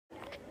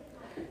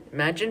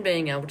Imagine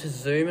being able to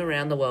zoom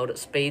around the world at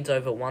speeds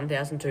over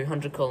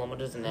 1,200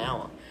 kilometres an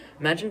hour.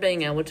 Imagine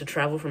being able to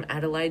travel from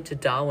Adelaide to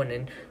Darwin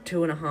in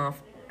 2.5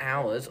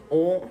 hours,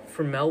 or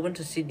from Melbourne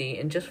to Sydney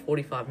in just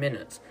 45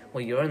 minutes.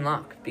 Well, you're in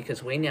luck,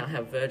 because we now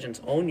have Virgin's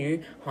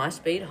all-new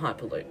high-speed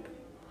Hyperloop.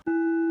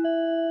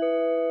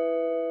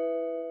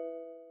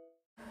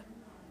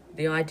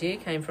 The idea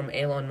came from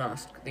Elon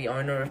Musk, the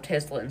owner of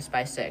Tesla and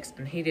SpaceX,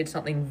 and he did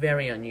something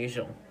very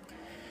unusual.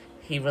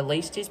 He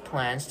released his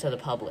plans to the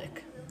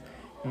public.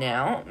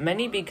 Now,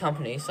 many big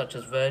companies such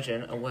as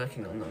Virgin are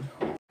working on them.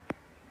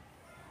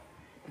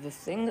 The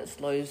thing that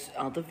slows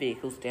other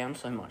vehicles down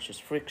so much is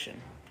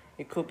friction.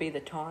 It could be the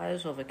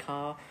tyres of a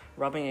car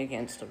rubbing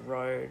against a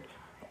road,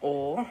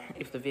 or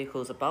if the vehicle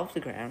is above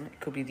the ground, it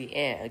could be the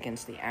air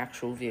against the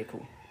actual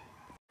vehicle.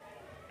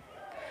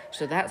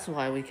 So that's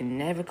why we can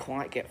never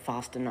quite get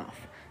fast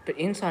enough. But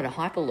inside a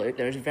Hyperloop,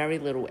 there is very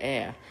little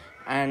air,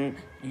 and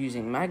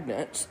using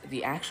magnets,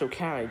 the actual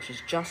carriage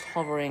is just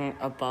hovering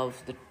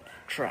above the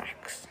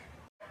tracks.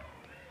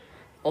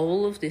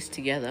 All of this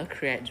together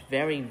creates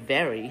very,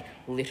 very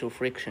little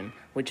friction,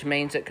 which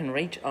means it can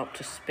reach up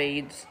to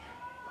speeds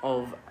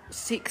of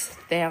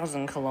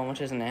 6,000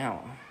 kilometres an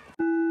hour.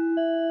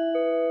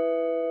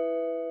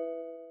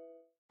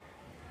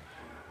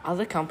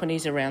 Other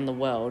companies around the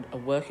world are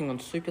working on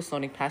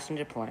supersonic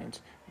passenger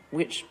planes,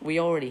 which we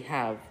already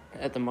have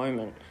at the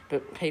moment,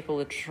 but people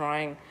are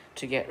trying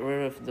to get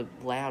rid of the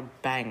loud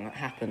bang that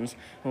happens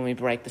when we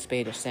break the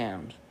speed of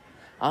sound.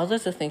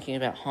 Others are thinking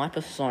about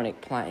hypersonic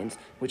planes,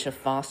 which are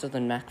faster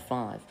than Mach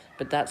 5,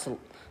 but that's a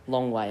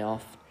long way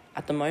off.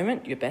 At the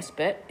moment, your best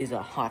bet is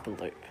a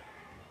Hyperloop.